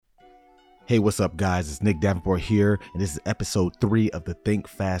Hey, what's up, guys? It's Nick Davenport here, and this is episode 3 of the Think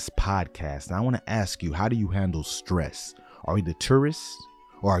Fast podcast. Now, I want to ask you, how do you handle stress? Are you the tourist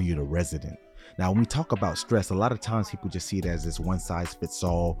or are you the resident? Now, when we talk about stress, a lot of times people just see it as this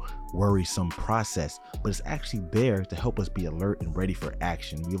one-size-fits-all worrisome process, but it's actually there to help us be alert and ready for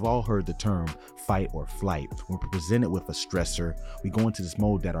action. We've all heard the term fight or flight. When we're presented with a stressor, we go into this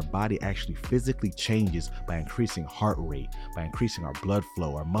mode that our body actually physically changes by increasing heart rate, by increasing our blood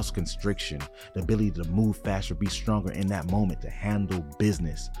flow, our muscle constriction, the ability to move faster, be stronger in that moment to handle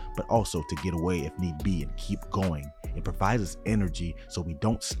business, but also to get away if need be and keep going. It provides us energy so we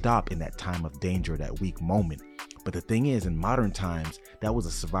don't stop in that time of danger, that weak moment. But the thing is, in modern times, that was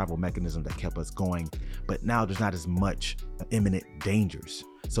a survival mechanism that kept us going. But now there's not as much imminent dangers.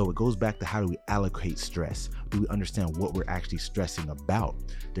 So it goes back to, how do we allocate stress? Do we understand what we're actually stressing about?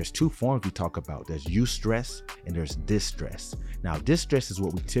 There's two forms we talk about. There's eustress and there's distress. Now, distress is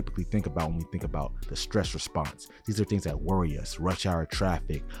what we typically think about when we think about the stress response. These are things that worry us: rush hour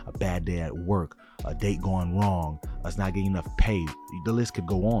traffic, a bad day at work, a date going wrong, us not getting enough pay. The list could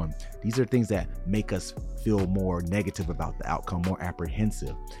go on. These are things that make us feel more negative about the outcome, more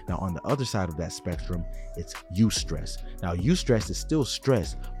apprehensive. Now, on the other side of that spectrum, it's eustress. Now, eustress is still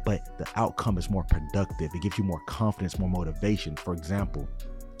stress, but the outcome is more productive. It gives you more confidence, more motivation. For example,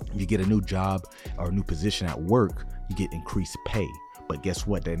 if you get a new job or a new position at work, you get increased pay. But guess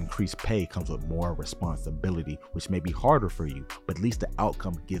what? That increased pay comes with more responsibility, which may be harder for you, but at least the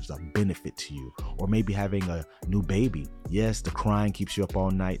outcome gives a benefit to you. Or maybe having a new baby. Yes, the crying keeps you up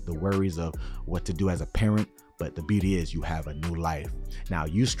all night, the worries of what to do as a parent, but the beauty is you have a new life. Now,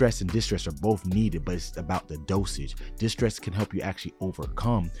 eustress and distress are both needed, but it's about the dosage. Distress can help you actually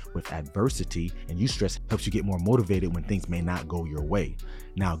overcome with adversity, and eustress helps you get more motivated when things may not go your way.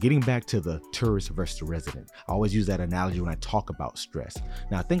 Now, getting back to the tourist versus the resident, I always use that analogy when I talk about stress.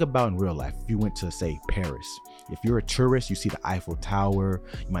 Now, think about in real life. If you went to, say, Paris, if you're a tourist, you see the Eiffel Tower,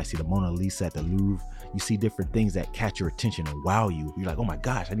 you might see the Mona Lisa at the Louvre. You see different things that catch your attention and wow you. You're like, oh my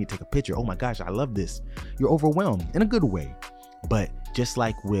gosh, I need to take a picture. Oh my gosh, I love this. You're overwhelmed in a good way. But just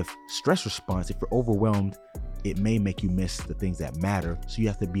like with stress response, if you're overwhelmed, it may make you miss the things that matter. So you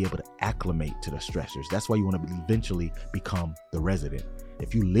have to be able to acclimate to the stressors. That's why you want to eventually become the resident.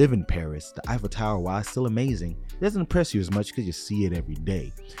 If you live in Paris, the Eiffel Tower, while it's still amazing, it doesn't impress you as much because you see it every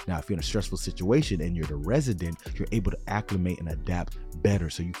day. Now, if you're in a stressful situation and you're the resident, you're able to acclimate and adapt better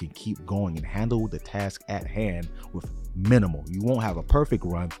so you can keep going and handle the task at hand with minimal. You won't have a perfect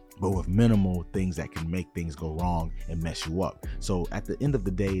run, but with minimal things that can make things go wrong and mess you up. So at the end of the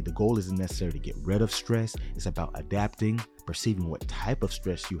day, the goal isn't necessarily to get rid of stress. It's about adapting, perceiving what type of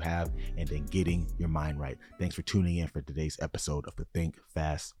stress you have, and then getting your mind right. Thanks for tuning in for today's episode of the Think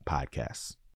Fast podcast.